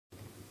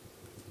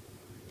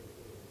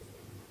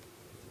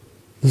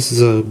This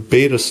is a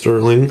beta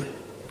Stirling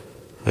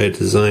I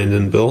designed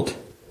and built.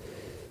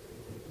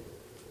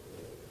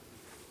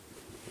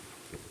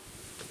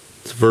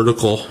 It's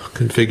vertical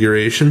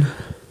configuration.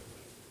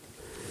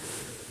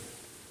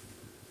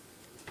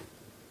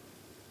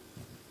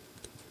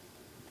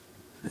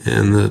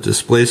 And the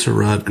displacer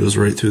rod goes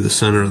right through the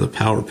center of the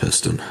power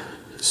piston.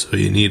 So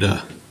you need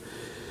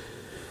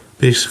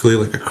basically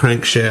like a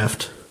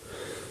crankshaft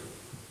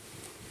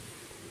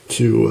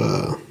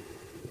to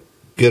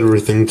get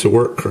everything to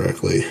work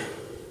correctly.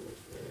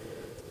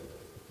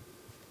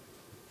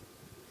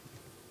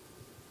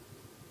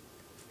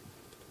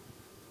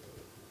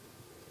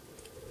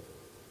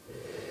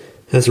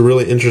 It has a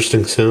really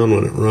interesting sound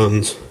when it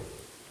runs.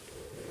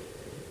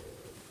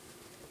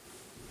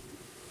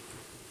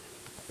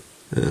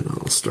 And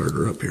I'll start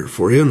her up here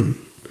for you and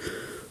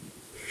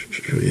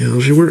show you how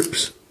she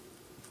works.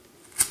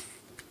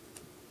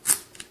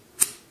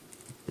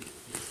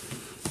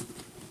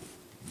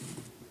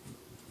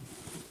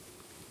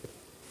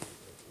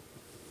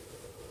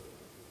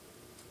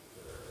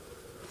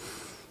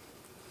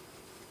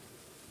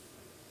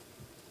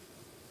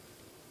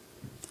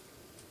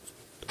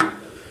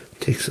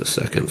 Takes a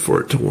second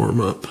for it to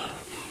warm up.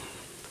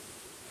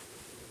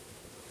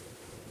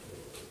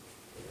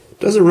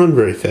 Doesn't run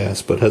very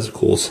fast, but has a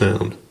cool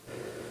sound.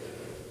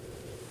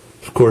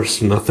 Of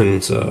course,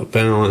 nothing's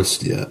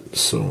balanced yet,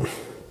 so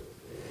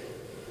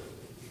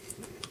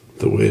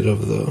the weight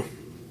of the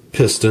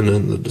piston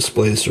and the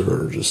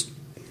displacer are just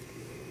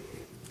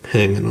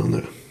hanging on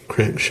the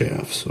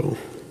crankshaft, so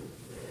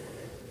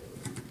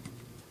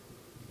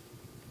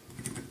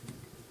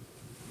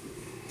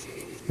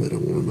let it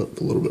warm up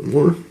a little bit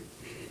more.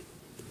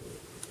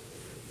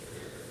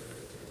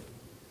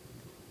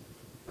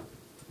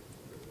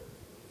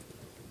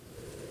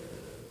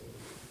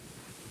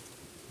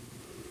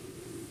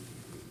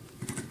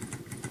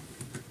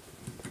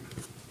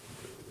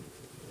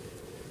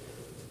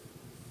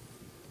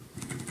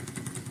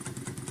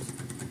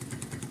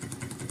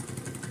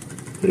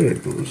 There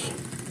it goes.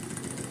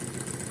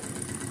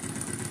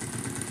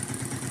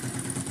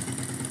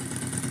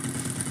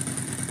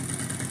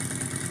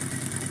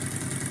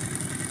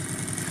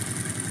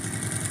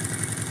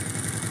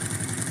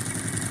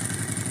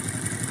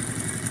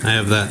 I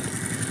have that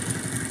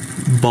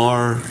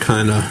bar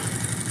kind of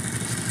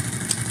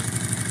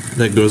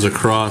that goes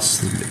across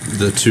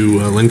the two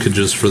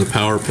linkages for the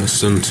power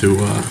piston to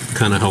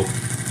kind of help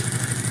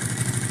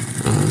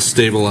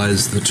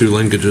stabilize the two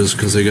linkages,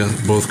 because they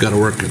both got to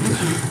work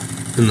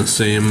in the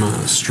same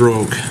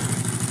stroke.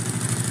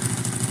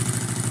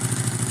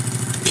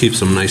 Keeps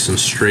them nice and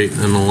straight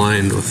and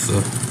aligned with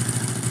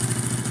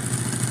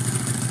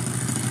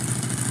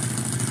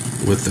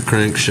the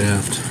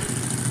crankshaft.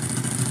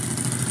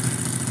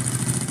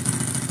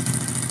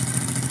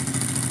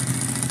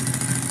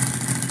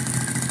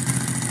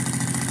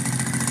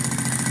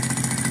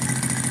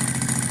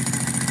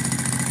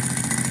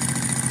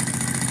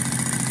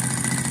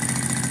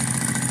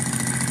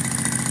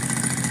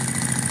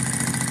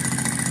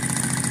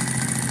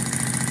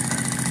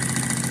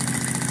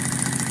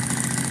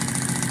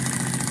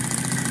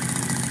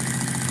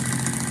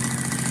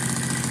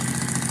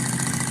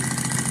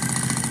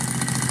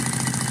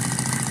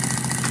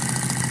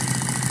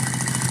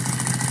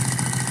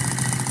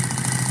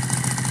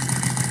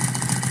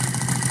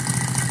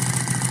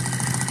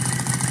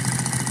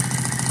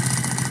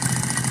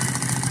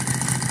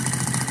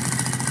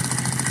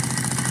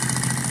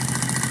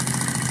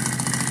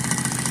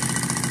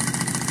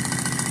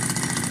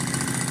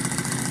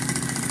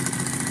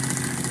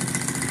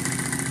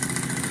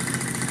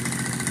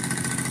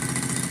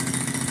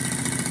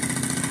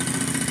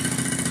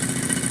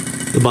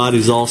 The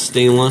body's all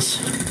stainless,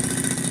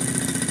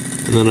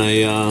 and then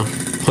I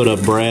put a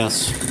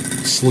brass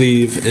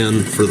sleeve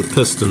in for the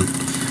piston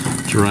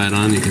to ride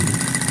on. You can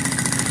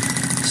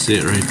see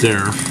it right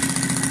there.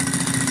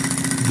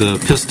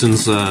 The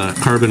piston's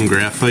carbon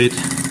graphite,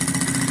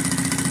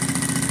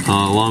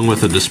 along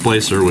with a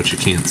displacer, which you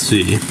can't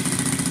see.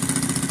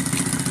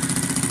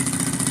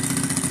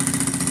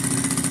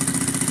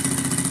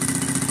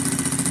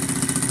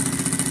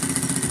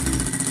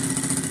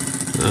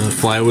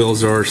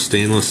 Flywheels are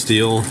stainless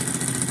steel,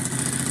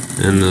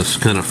 and this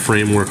kind of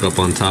framework up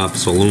on top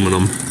is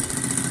aluminum,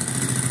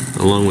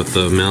 along with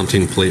the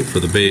mounting plate for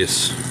the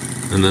base,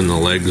 and then the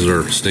legs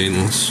are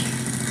stainless.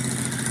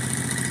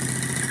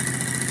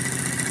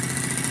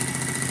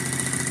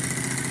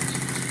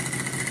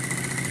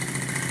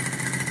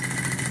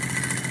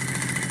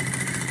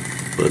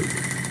 But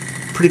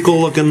pretty cool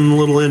looking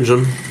little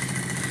engine.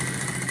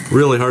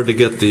 Really hard to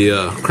get the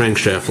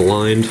crankshaft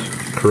aligned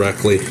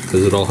correctly,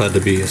 because it all had to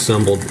be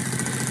assembled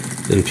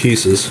in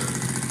pieces.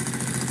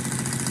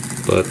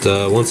 But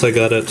once I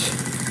got it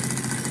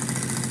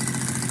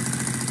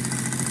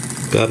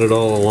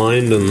all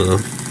aligned and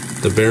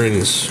the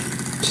bearings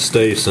to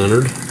stay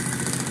centered,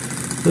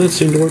 it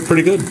seemed to work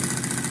pretty good.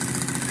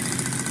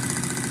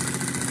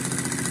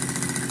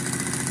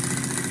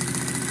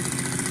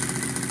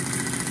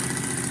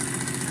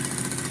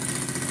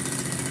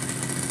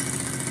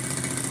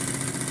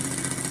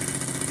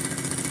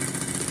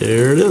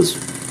 There it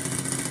is.